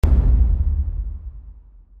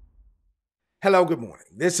Hello, good morning.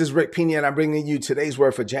 This is Rick Pina, and I'm bringing you today's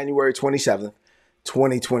word for January 27th,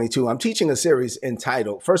 2022. I'm teaching a series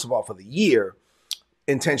entitled, first of all, for the year,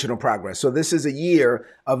 Intentional Progress. So this is a year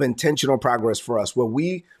of intentional progress for us where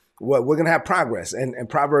we're going to have progress. And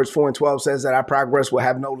Proverbs 4:12 says that our progress will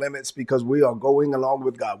have no limits because we are going along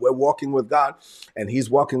with God. We're walking with God and he's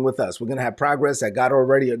walking with us. We're going to have progress that God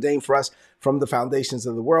already ordained for us from the foundations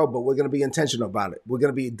of the world, but we're going to be intentional about it. We're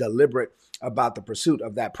going to be deliberate about the pursuit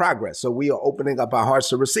of that progress. So we are opening up our hearts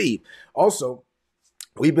to receive. Also,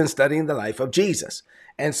 we've been studying the life of Jesus.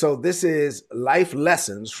 And so this is Life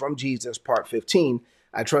Lessons from Jesus, part 15.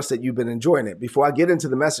 I trust that you've been enjoying it. Before I get into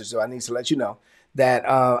the message, though, I need to let you know that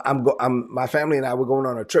my family and I, we're going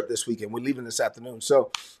on a trip this weekend. We're leaving this afternoon.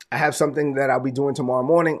 So I have something that I'll be doing tomorrow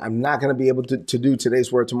morning. I'm not going to be able to do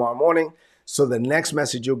today's word tomorrow morning. So the next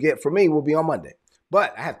message you'll get from me will be on Monday.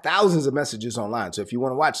 But I have thousands of messages online. So if you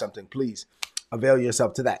want to watch something, please avail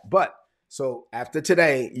yourself to that. But so after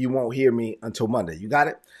today, you won't hear me until Monday. You got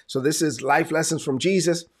it? So this is Life Lessons from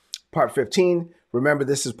Jesus, part 15. Remember,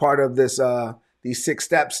 this is part of this these 6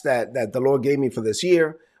 steps that the Lord gave me for this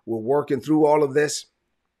year. We're working through all of this.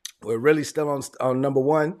 We're really still on number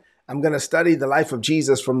 1. I'm going to study the life of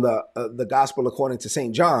Jesus from the Gospel according to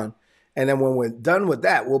St. John. And then when we're done with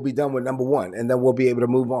that, we'll be done with number 1. And then we'll be able to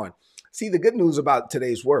move on. See, the good news about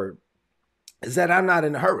today's word is that I'm not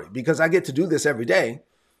in a hurry because I get to do this every day.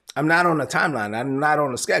 I'm not on a timeline. I'm not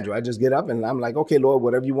on a schedule. I just get up and I'm like, okay, Lord,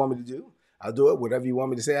 whatever you want me to do, I'll do it. Whatever you want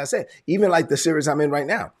me to say, I say. Even like the series I'm in right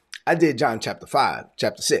now. I did John chapter 5,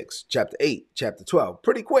 chapter 6, chapter 8, chapter 12,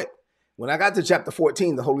 pretty quick. When I got to chapter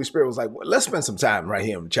 14, the Holy Spirit was like, well, let's spend some time right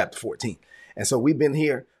here in chapter 14. And so we've been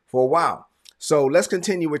here for a while. So let's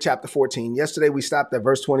continue with chapter 14. Yesterday, we stopped at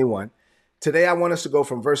verse 21. Today, I want us to go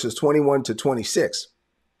from verses 21 to 26.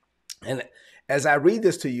 And as I read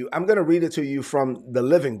this to you, I'm going to read it to you from the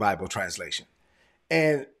Living Bible translation.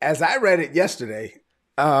 And as I read it yesterday,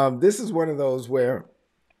 this is one of those where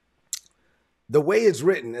the way it's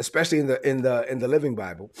written, especially in the Living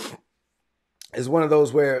Bible, is one of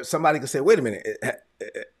those where somebody can say, wait a minute,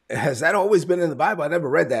 has that always been in the Bible? I never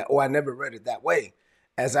read that, or I never read it that way.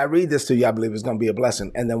 As I read this to you, I believe it's going to be a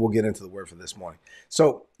blessing, and then we'll get into the word for this morning.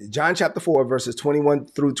 So John chapter 4, verses 21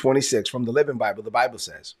 through 26 from the Living Bible, the Bible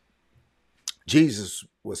says, Jesus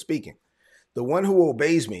was speaking, the one who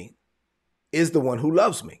obeys me is the one who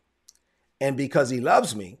loves me. And because he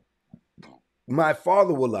loves me, my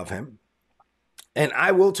Father will love him, and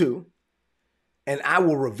I will too, and I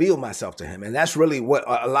will reveal myself to him. And that's really what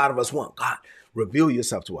a lot of us want. God, reveal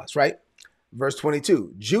yourself to us, right? Verse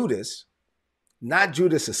 22, Judas, not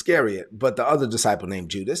Judas Iscariot, but the other disciple named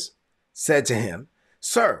Judas, said to him,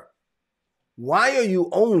 Sir, why are you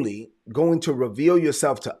only going to reveal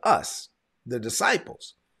yourself to us, the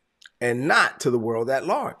disciples, and not to the world at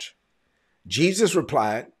large? Jesus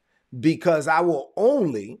replied, because I will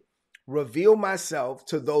only reveal myself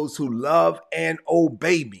to those who love and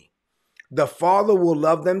obey me. The Father will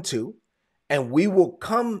love them too, and we will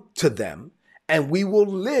come to them, and we will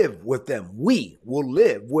live with them. We will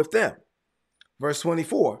live with them. Verse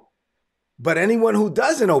 24, but anyone who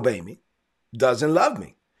doesn't obey me doesn't love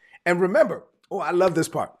me. And remember, I love this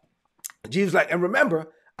part. Jesus like, and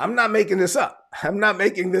remember, I'm not making this up. I'm not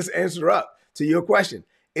making this answer up to your question.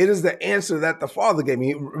 It is the answer that the Father gave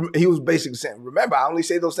me. He was basically saying, remember, I only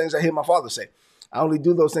say those things I hear my Father say. I only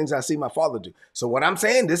do those things I see my Father do. So what I'm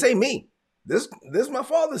saying, this ain't me. This is my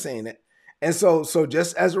Father saying it. And so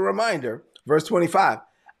just as a reminder, verse 25,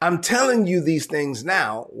 I'm telling you these things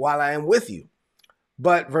now while I am with you.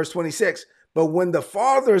 But verse 26, but when the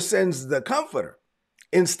Father sends the Comforter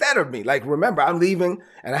instead of me, like remember, I'm leaving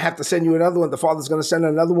and I have to send you another one. The Father's going to send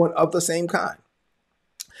another one of the same kind.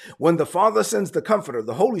 When the Father sends the Comforter,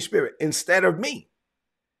 the Holy Spirit, instead of me,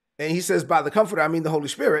 and he says by the Comforter, I mean the Holy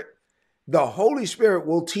Spirit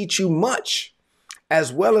will teach you much,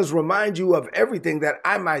 as well as remind you of everything that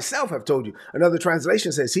I myself have told you. Another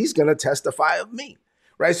translation says he's going to testify of me,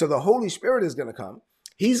 right? So the Holy Spirit is going to come.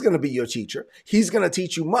 He's going to be your teacher. He's going to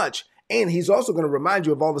teach you much. And he's also going to remind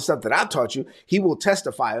you of all the stuff that I've taught you. He will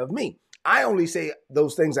testify of me. I only say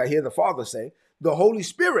those things I hear the Father say. The Holy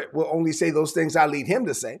Spirit will only say those things I lead him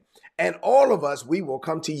to say. And all of us, we will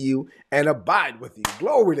come to you and abide with you.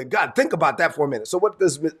 Glory to God. Think about that for a minute. So what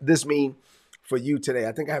does this mean for you today?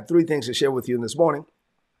 I think I have 3 things to share with you this morning.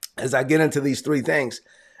 As I get into these 3 things,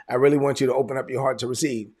 I really want you to open up your heart to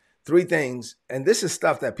receive 3 things. And this is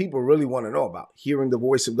stuff that people really want to know about. Hearing the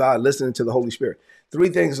voice of God, listening to the Holy Spirit. 3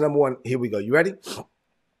 things. Number 1, here we go. You ready?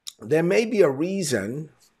 There may be a reason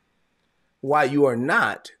why you are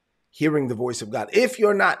not hearing the voice of God. If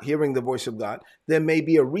you're not hearing the voice of God, there may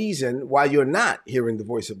be a reason why you're not hearing the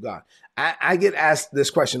voice of God. I get asked this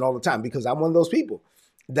question all the time because I'm one of those people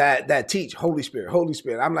that teach Holy Spirit, Holy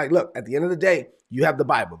Spirit. I'm like, look, at the end of the day, you have the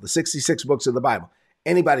Bible, the 66 books of the Bible.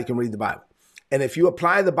 Anybody can read the Bible. And if you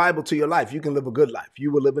apply the Bible to your life, you can live a good life.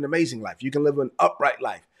 You will live an amazing life. You can live an upright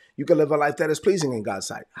life. You can live a life that is pleasing in God's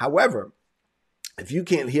sight. However, if you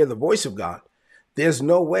can't hear the voice of God, there's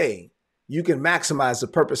no way you can maximize the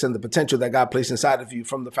purpose and the potential that God placed inside of you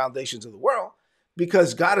from the foundations of the world,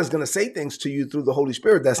 because God is going to say things to you through the Holy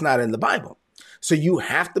Spirit that's not in the Bible. So you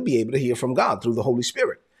have to be able to hear from God through the Holy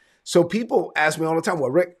Spirit. So people ask me all the time,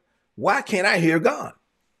 well, Rick, why can't I hear God?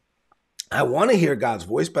 I want to hear God's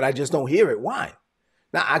voice, but I just don't hear it. Why?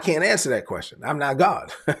 Now, I can't answer that question. I'm not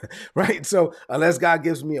God, right? So unless God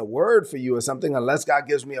gives me a word for you or something, unless God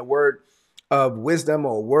gives me a word of wisdom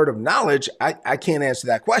or a word of knowledge, I can't answer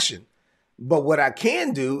that question. But what I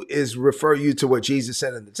can do is refer you to what Jesus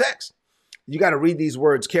said in the text. You got to read these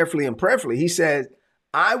words carefully and prayerfully. He said,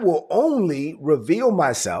 I will only reveal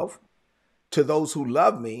myself to those who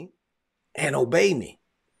love me and obey me.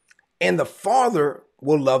 And the Father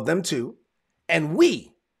will love them too. And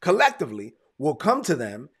we collectively will come to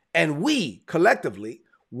them, and we collectively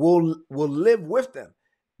will live with them.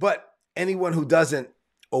 But anyone who doesn't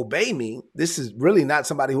obey me, this is really not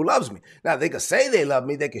somebody who loves me. Now, they could say they love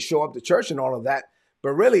me, they could show up to church and all of that,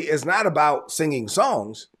 but really it's not about singing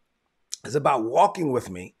songs. It's about walking with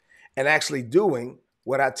me and actually doing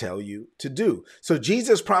what I tell you to do. So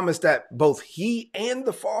Jesus promised that both he and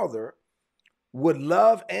the Father would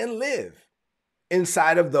love and live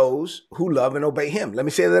inside of those who love and obey him. Let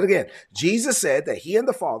me say that again. Jesus said that he and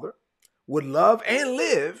the Father would love and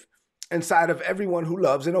live inside of everyone who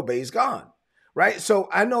loves and obeys God, right? So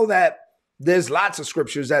I know that there's lots of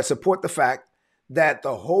scriptures that support the fact that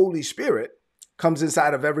the Holy Spirit comes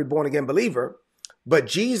inside of every born again believer, but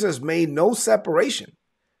Jesus made no separation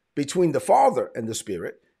between the Father and the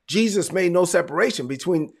Spirit. Jesus made no separation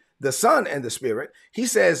between the Son and the Spirit. He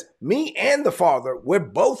says, me and the Father, we're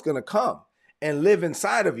both going to come and live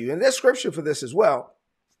inside of you. And there's scripture for this as well.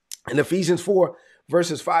 In Ephesians 4,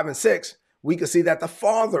 verses 5 and 6, we can see that the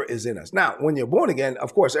Father is in us. Now, when you're born again,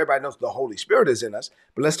 of course, everybody knows the Holy Spirit is in us,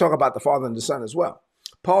 but let's talk about the Father and the Son as well.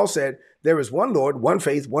 Paul said, there is one Lord, one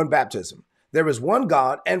faith, one baptism. There is one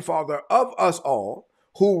God and Father of us all,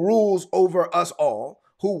 who rules over us all,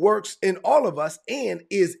 who works in all of us and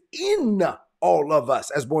is in all of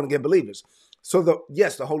us as born again believers. So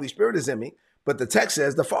yes, the Holy Spirit is in me, but the text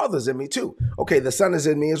says the Father's in me too. Okay, the Son is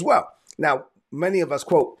in me as well. Now, many of us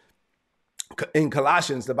quote in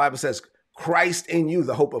Colossians, the Bible says, Christ in you,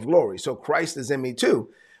 the hope of glory. So Christ is in me too.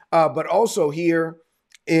 But also here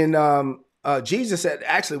in Jesus said,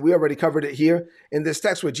 actually, we already covered it here in this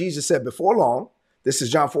text where Jesus said, before long, this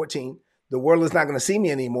is John 14, the world is not going to see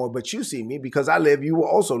me anymore, but you see me because I live, you will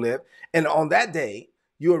also live. And on that day,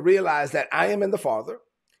 you will realize that I am in the Father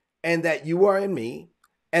and that you are in me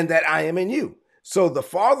and that I am in you. So the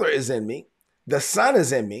Father is in me, the Son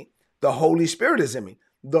is in me, the Holy Spirit is in me.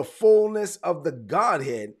 The fullness of the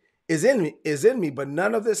Godhead is in me, but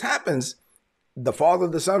none of this happens, the Father,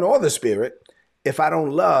 the Son, or the Spirit, if I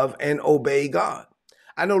don't love and obey God.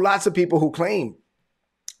 I know lots of people who claim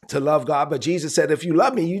to love God, but Jesus said, if you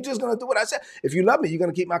love me, you're just going to do what I said. If you love me, you're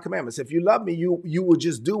going to keep my commandments. If you love me, you will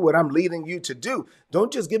just do what I'm leading you to do.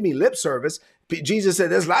 Don't just give me lip service. Jesus said,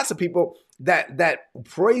 there's lots of people that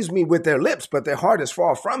praise me with their lips, but their heart is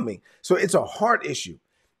far from me. So it's a heart issue.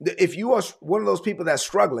 If you are one of those people that's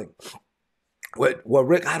struggling, well,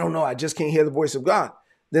 Rick, I don't know, I just can't hear the voice of God,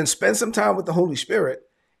 then spend some time with the Holy Spirit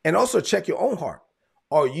and also check your own heart.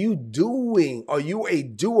 Are you a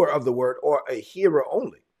doer of the word or a hearer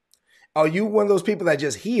only? Are you one of those people that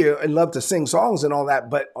just hear and love to sing songs and all that,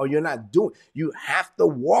 but you're not doing? You have to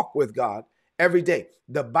walk with God every day.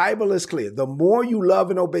 The Bible is clear. The more you love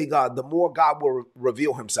and obey God, the more God will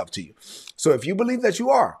reveal himself to you. So if you believe that you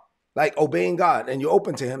are like obeying God and you're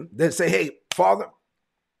open to him, then say, hey, Father,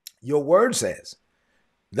 your word says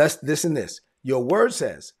this and this. Your word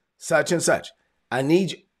says such and such. I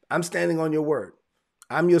need you. I'm standing on your word.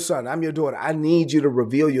 I'm your son. I'm your daughter. I need you to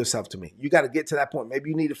reveal yourself to me. You got to get to that point. Maybe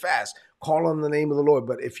you need to fast. Call on the name of the Lord.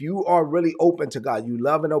 But if you are really open to God, you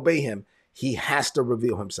love and obey him, he has to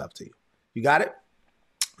reveal himself to you. You got it?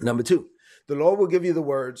 Number 2, the Lord will give you the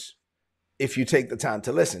words if you take the time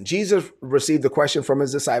to listen. Jesus received the question from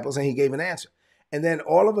his disciples and he gave an answer. And then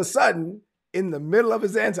all of a sudden, in the middle of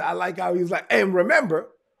his answer, I like how he's like, and remember,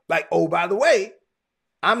 like, oh, by the way,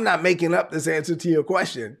 I'm not making up this answer to your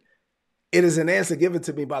question. It is an answer given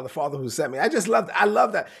to me by the Father who sent me. I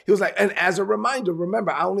love that. He was like, and as a reminder,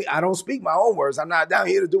 remember, I don't speak my own words. I'm not down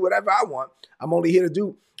here to do whatever I want. I'm only here to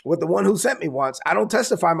do what the one who sent me wants. I don't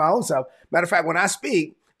testify my own self. Matter of fact, when I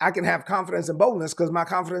speak, I can have confidence and boldness because my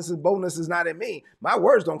confidence and boldness is not in me. My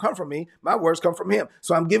words don't come from me. My words come from him.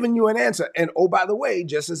 So I'm giving you an answer. And oh, by the way,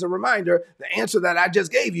 just as a reminder, the answer that I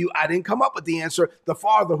just gave you, I didn't come up with the answer. The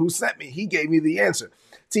Father who sent me, he gave me the answer.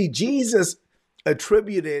 See, Jesus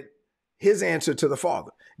attributed his answer to the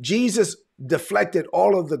Father. Jesus deflected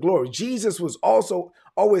all of the glory. Jesus was also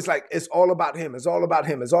always like, it's all about him. It's all about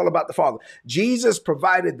him. It's all about the Father. Jesus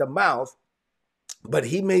provided the mouth, but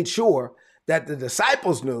he made sure that the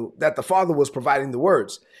disciples knew that the Father was providing the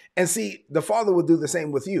words. And see, the Father will do the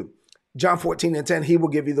same with you. John 14:10, he will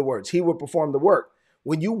give you the words. He will perform the work.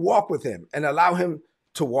 When you walk with him and allow him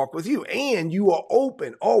to walk with you, and you are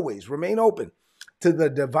open, always remain open to the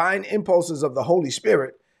divine impulses of the Holy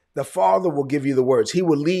Spirit, the Father will give you the words. He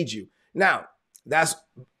will lead you. Now,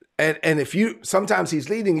 and if sometimes he's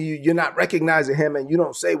leading you, you're not recognizing him and you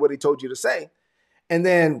don't say what he told you to say. And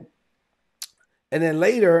then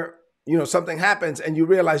later, something happens and you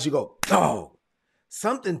realize, you go, oh,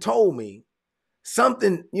 something told me,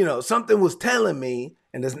 something was telling me.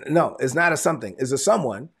 And it's not a something, it's a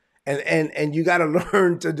someone. And you got to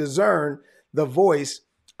learn to discern the voice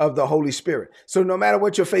of the Holy Spirit. So no matter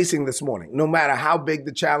what you're facing this morning, no matter how big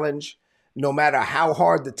the challenge, no matter how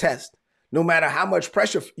hard the test, no matter how much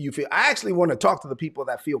pressure you feel, I actually want to talk to the people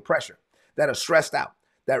that feel pressure, that are stressed out,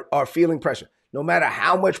 that are feeling pressure. No matter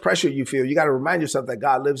how much pressure you feel, you got to remind yourself that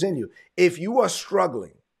God lives in you. If you are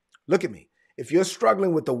struggling, look at me. If you're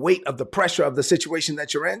struggling with the weight of the pressure of the situation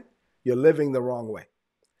that you're in, you're living the wrong way.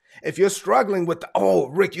 If you're struggling with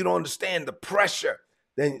Rick, you don't understand the pressure,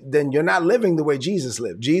 then you're not living the way Jesus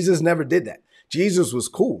lived. Jesus never did that. Jesus was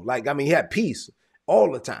cool. He had peace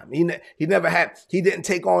all the time. He didn't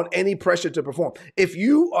take on any pressure to perform. If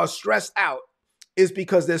you are stressed out, it's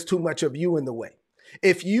because there's too much of you in the way.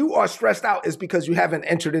 If you are stressed out, it's because you haven't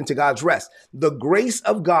entered into God's rest. The grace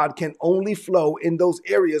of God can only flow in those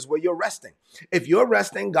areas where you're resting. If you're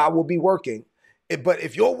resting, God will be working. But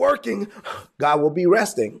if you're working, God will be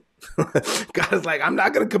resting. God is like, I'm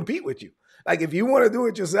not going to compete with you. Like, if you want to do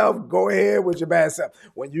it yourself, go ahead with your bad self.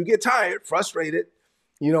 When you get tired, frustrated,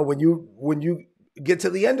 when you get to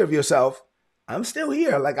the end of yourself, I'm still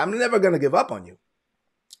here. Like, I'm never going to give up on you,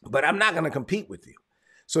 but I'm not going to compete with you.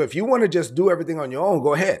 So if you want to just do everything on your own,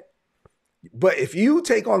 go ahead. But if you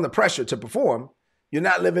take on the pressure to perform, you're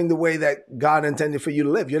not living the way that God intended for you to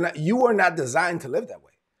live. You are not designed to live that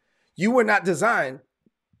way. You were not designed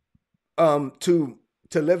to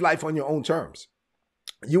live life on your own terms.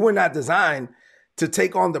 You were not designed to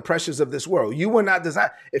take on the pressures of this world. You were not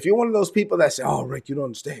designed. If you're one of those people that say, oh, Rick, you don't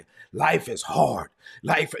understand. Life is hard.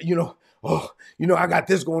 Life, I got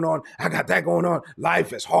this going on. I got that going on.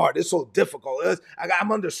 Life is hard. It's so difficult.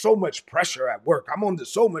 I'm under so much pressure at work. I'm under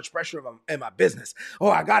so much pressure in my business. Oh,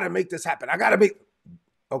 I got to make this happen.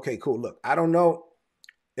 Okay, cool. Look, I don't know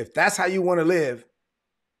if that's how you want to live.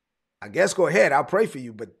 I guess go ahead. I'll pray for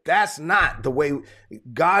you. But that's not the way.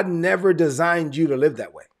 God never designed you to live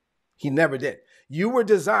that way. He never did. You were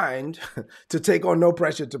designed to take on no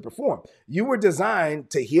pressure to perform. You were designed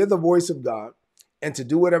to hear the voice of God and to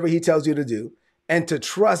do whatever he tells you to do and to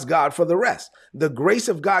trust God for the rest. The grace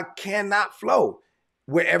of God cannot flow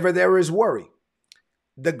wherever there is worry.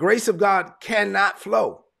 The grace of God cannot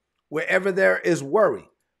flow wherever there is worry.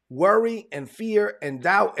 Worry and fear and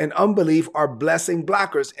doubt and unbelief are blessing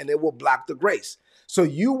blockers, and it will block the grace. So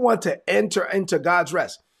you want to enter into God's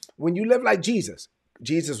rest. When you live like Jesus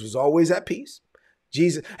was always at peace.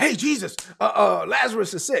 Jesus,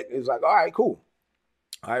 Lazarus is sick. He's like, all right, cool.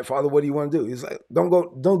 All right, Father, what do you want to do? He's like,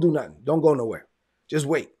 don't do nothing. Don't go nowhere. Just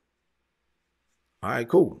wait. All right,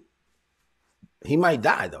 cool. He might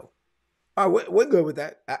die though. All right, we're good with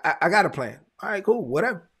that. I got a plan. All right, cool,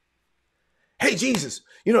 whatever. Hey, Jesus,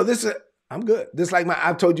 I'm good. This is like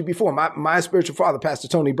I've told you before, my spiritual father, Pastor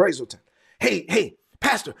Tony Brazelton. Hey,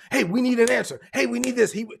 Pastor, hey, we need an answer. Hey, we need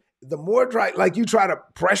this. The more you try to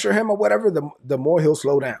pressure him or whatever, the more he'll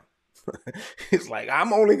slow down. He's like,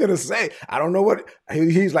 I'm only going to say, I don't know what,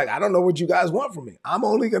 he's like, I don't know what you guys want from me. I'm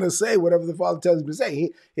only going to say whatever the Father tells me to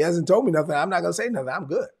say. He hasn't told me nothing. I'm not going to say nothing. I'm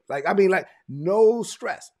good. No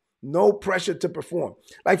stress, no pressure to perform.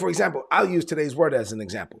 Like, for example, I'll use today's word as an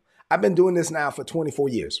example. I've been doing this now for 24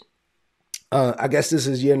 years. I guess this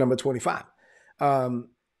is year number 25.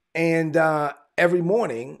 Every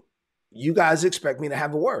morning, you guys expect me to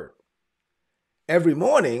have a word. Every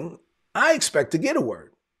morning, I expect to get a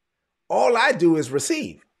word. All I do is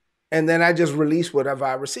receive. And then I just release whatever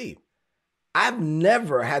I receive. I've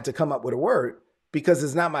never had to come up with a word because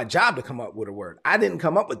it's not my job to come up with a word. I didn't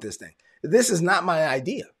come up with this thing. This is not my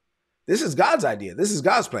idea. This is God's idea. This is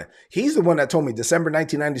God's plan. He's the one that told me December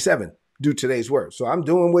 1997, do today's word. So I'm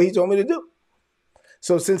doing what he told me to do.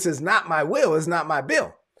 So since it's not my will, it's not my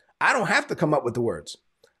bill. I don't have to come up with the words.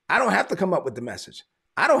 I don't have to come up with the message.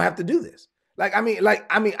 I don't have to do this. I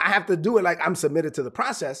have to do it like I'm submitted to the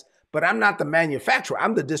process, but I'm not the manufacturer.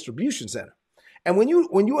 I'm the distribution center. And when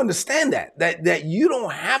you understand that you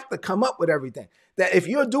don't have to come up with everything, that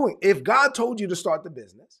if God told you to start the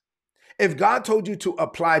business, if God told you to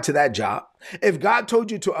apply to that job, if God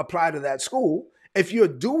told you to apply to that school, if you're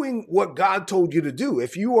doing what God told you to do,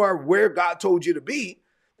 if you are where God told you to be,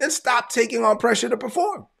 then stop taking on pressure to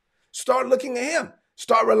perform. Start looking at him.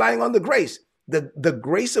 Start relying on the grace. The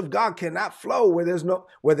grace of God cannot flow where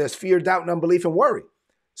there's fear, doubt, and unbelief and worry.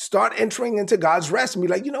 Start entering into God's rest and be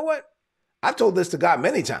like, you know what? I've told this to God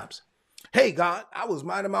many times. Hey, God, I was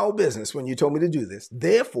minding my own business when you told me to do this.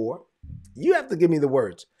 Therefore, you have to give me the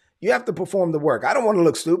words. You have to perform the work. I don't want to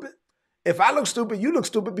look stupid. If I look stupid, you look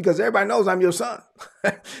stupid because everybody knows I'm your son.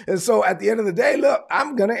 And so at the end of the day, look,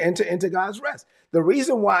 I'm going to enter into God's rest. The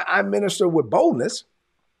reason why I minister with boldness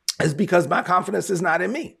is because my confidence is not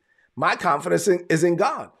in me. My confidence is in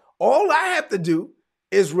God. All I have to do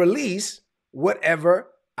is release whatever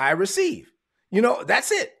I receive.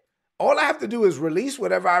 That's it. All I have to do is release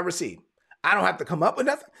whatever I receive. I don't have to come up with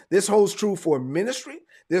nothing. This holds true for ministry.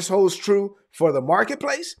 This holds true for the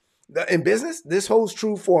marketplace, in business. This holds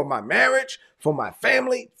true for my marriage, for my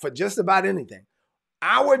family, for just about anything.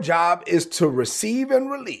 Our job is to receive and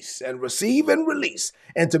release and receive and release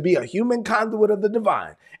and to be a human conduit of the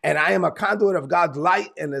divine. And I am a conduit of God's light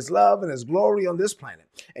and his love and his glory on this planet.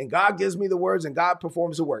 And God gives me the words and God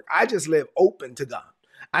performs the work. I just live open to God.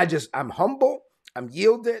 I'm humble. I'm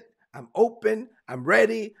yielded. I'm open. I'm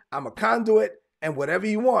ready. I'm a conduit. And whatever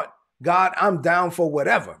you want, God, I'm down for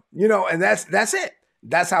whatever, and that's it.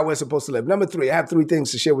 That's how we're supposed to live. Number 3, I have 3 things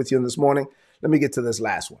to share with you this morning. Let me get to this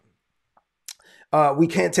last one. We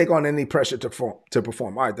can't take on any pressure to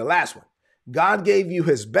perform. All right, the last one. God gave you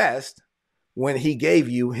his best when he gave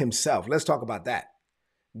you himself. Let's talk about that.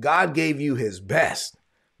 God gave you his best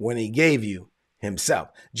when he gave you himself.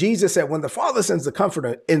 Jesus said, when the Father sends the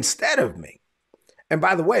Comforter instead of me, and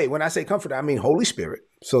by the way, when I say Comforter, I mean Holy Spirit.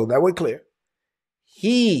 So that we're clear.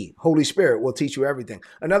 He, Holy Spirit, will teach you everything.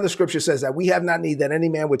 Another scripture says that we have not need that any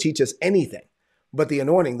man would teach us anything, but the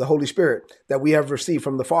anointing, the Holy Spirit that we have received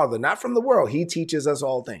from the Father, not from the world. He teaches us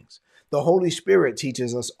all things. The Holy Spirit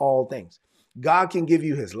teaches us all things. God can give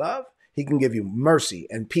you his love. He can give you mercy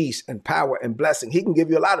and peace and power and blessing. He can give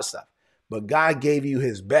you a lot of stuff, but God gave you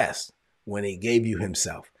his best when he gave you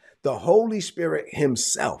himself. The Holy Spirit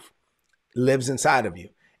himself lives inside of you.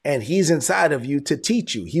 And he's inside of you to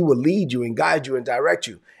teach you. He will lead you and guide you and direct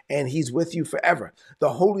you. And he's with you forever.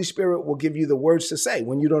 The Holy Spirit will give you the words to say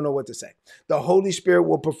when you don't know what to say. The Holy Spirit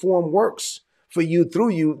will perform works for you, through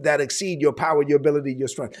you, that exceed your power, your ability, your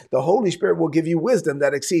strength. The Holy Spirit will give you wisdom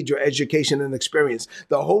that exceeds your education and experience.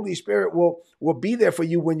 The Holy Spirit will be there for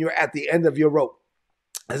you when you're at the end of your rope.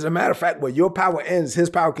 As a matter of fact, where your power ends, his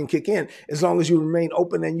power can kick in as long as you remain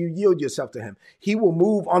open and you yield yourself to him. He will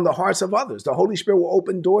move on the hearts of others. The Holy Spirit will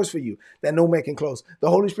open doors for you that no man can close. The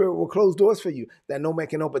Holy Spirit will close doors for you that no man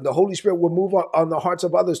can open. The Holy Spirit will move on the hearts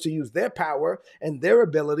of others to use their power and their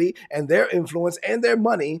ability and their influence and their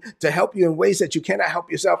money to help you in ways that you cannot help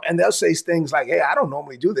yourself. And they'll say things like, hey, I don't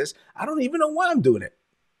normally do this. I don't even know why I'm doing it.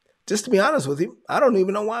 Just to be honest with you, I don't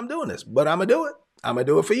even know why I'm doing this, but I'm going to do it. I'm going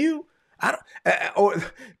to do it for you. Or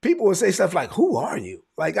people will say stuff like, who are you?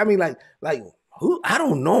 Who? I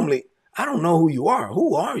don't know who you are.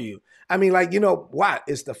 Who are you? Why?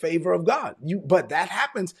 It's the favor of God. But that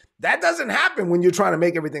happens. That doesn't happen when you're trying to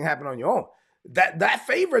make everything happen on your own. That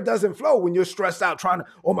favor doesn't flow when you're stressed out trying to,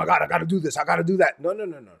 oh my God, I got to do this. I got to do that. No.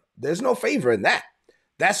 There's no favor in that.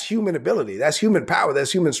 That's human ability. That's human power.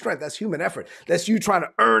 That's human strength. That's human effort. That's you trying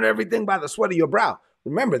to earn everything by the sweat of your brow.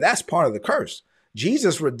 Remember, that's part of the curse.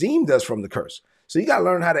 Jesus redeemed us from the curse. So you got to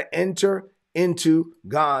learn how to enter into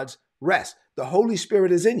God's rest. The Holy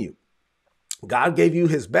Spirit is in you. God gave you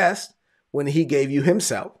his best when he gave you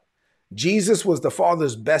himself. Jesus was the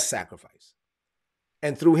Father's best sacrifice.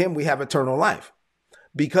 And through him, we have eternal life.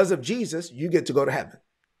 Because of Jesus, you get to go to heaven.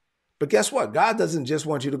 But guess what? God doesn't just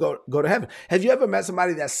want you to go to heaven. Have you ever met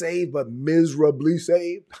somebody that's saved, but miserably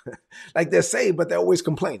saved? Like they're saved, but they're always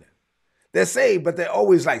complaining. They're saved, but they're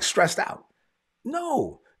always stressed out.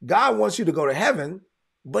 No, God wants you to go to heaven,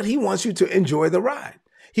 but he wants you to enjoy the ride.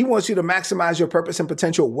 He wants you to maximize your purpose and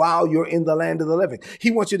potential while you're in the land of the living. He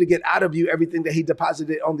wants you to get out of you everything that he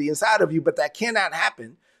deposited on the inside of you, but that cannot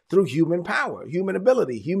happen through human power, human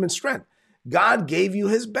ability, human strength. God gave you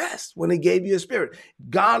his best when he gave you his spirit.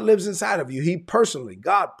 God lives inside of you.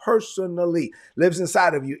 God personally lives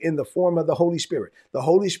inside of you in the form of the Holy Spirit. The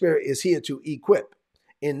Holy Spirit is here to equip,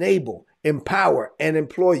 enable, empower, and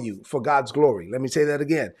employ you for God's glory. Let me say that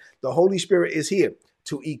again. The Holy Spirit is here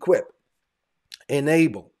to equip,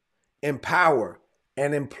 enable, empower,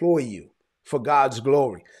 and employ you for God's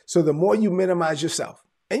glory. So the more you minimize yourself,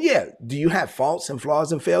 and yeah, do you have faults and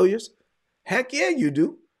flaws and failures? Heck yeah, you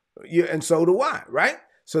do. And so do I, right?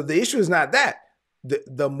 So the issue is not that.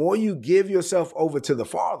 The more you give yourself over to the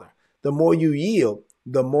Father, the more you yield,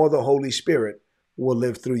 the more the Holy Spirit will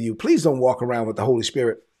live through you. Please don't walk around with the Holy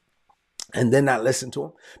Spirit and then not listen to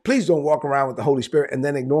him. Please don't walk around with the Holy Spirit and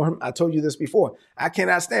then ignore him. I told you this before. I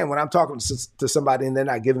cannot stand when I'm talking to somebody and they're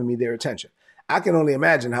not giving me their attention. I can only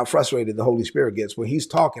imagine how frustrated the Holy Spirit gets when he's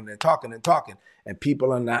talking and talking and talking and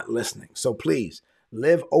people are not listening. So please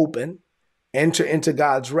live open, enter into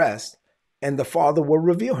God's rest, and the Father will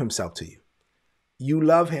reveal himself to you. You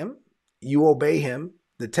love him, you obey him.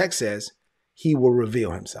 The text says he will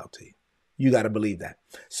reveal himself to you. You got to believe that.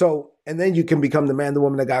 So, and then you can become the man, the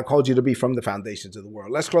woman that God called you to be from the foundations of the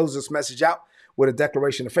world. Let's close this message out with a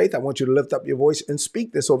declaration of faith. I want you to lift up your voice and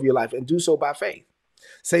speak this over your life and do so by faith.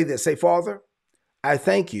 Say this, say, Father, I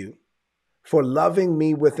thank you for loving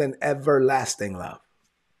me with an everlasting love.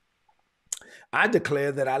 I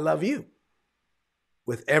declare that I love you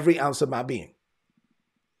with every ounce of my being.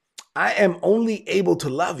 I am only able to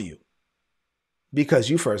love you because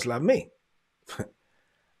you first loved me.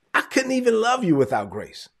 I couldn't even love you without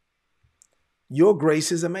grace. Your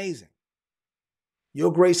grace is amazing.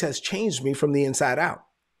 Your grace has changed me from the inside out.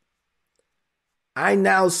 I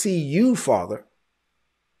now see you, Father,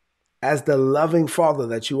 as the loving Father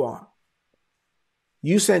that you are.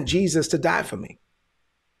 You sent Jesus to die for me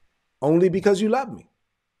only because you love me,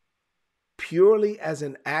 purely as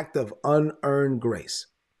an act of unearned grace.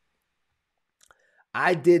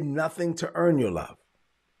 I did nothing to earn your love.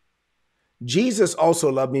 Jesus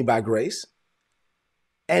also loved me by grace,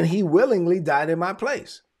 and he willingly died in my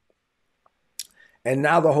place. And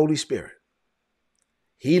now the Holy Spirit,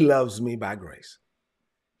 he loves me by grace.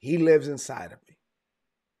 He lives inside of me.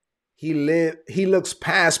 He looks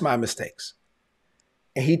past my mistakes,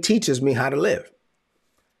 and he teaches me how to live.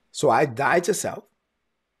 So I die to self.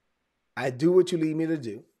 I do what you lead me to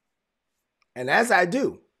do. And as I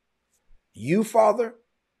do, you, Father,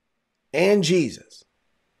 and Jesus,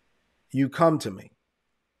 you come to me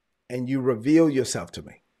and you reveal yourself to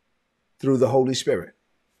me through the Holy Spirit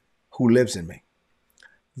who lives in me.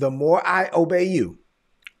 The more I obey you,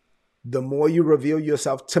 the more you reveal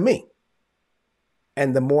yourself to me,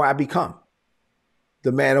 and the more I become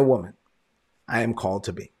the man or woman I am called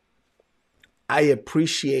to be. I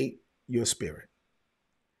appreciate your spirit.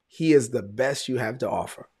 He is the best you have to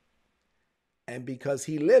offer. And because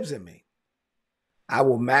he lives in me, I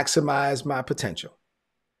will maximize my potential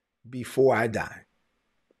before I die.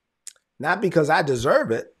 Not because I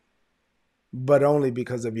deserve it, but only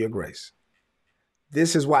because of your grace.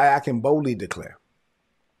 This is why I can boldly declare,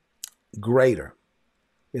 greater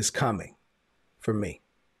is coming for me.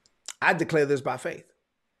 I declare this by faith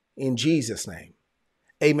in Jesus' name.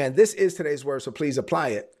 Amen. This is today's word, so please apply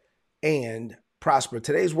it and prosper.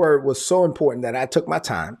 Today's word was so important that I took my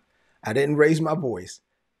time. I didn't raise my voice.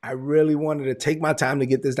 I really wanted to take my time to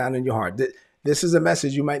get this down in your heart. This is a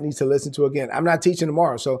message you might need to listen to again. I'm not teaching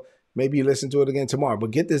tomorrow, so maybe you listen to it again tomorrow,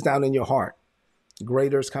 but get this down in your heart.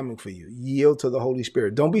 Greater is coming for you. Yield to the Holy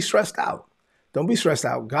Spirit. Don't be stressed out. Don't be stressed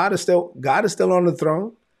out. God is still on the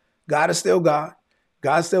throne. God is still God.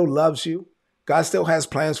 God still loves you. God still has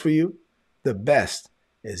plans for you. The best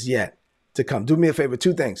is yet to come. Do me a favor,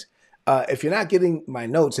 two things. If you're not getting my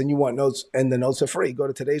notes and you want notes, and the notes are free,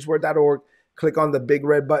 go to todaysword.org, click on the big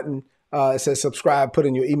red button. It says subscribe, put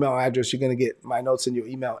in your email address. You're going to get my notes in your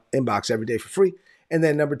email inbox every day for free. And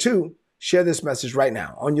then number two, share this message right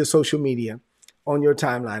now on your social media, on your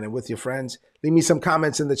timeline, and with your friends. Leave me some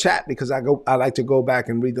comments in the chat because I like to go back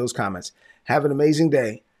and read those comments. Have an amazing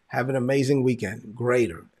day. Have an amazing weekend.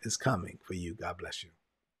 Greater is coming for you. God bless you.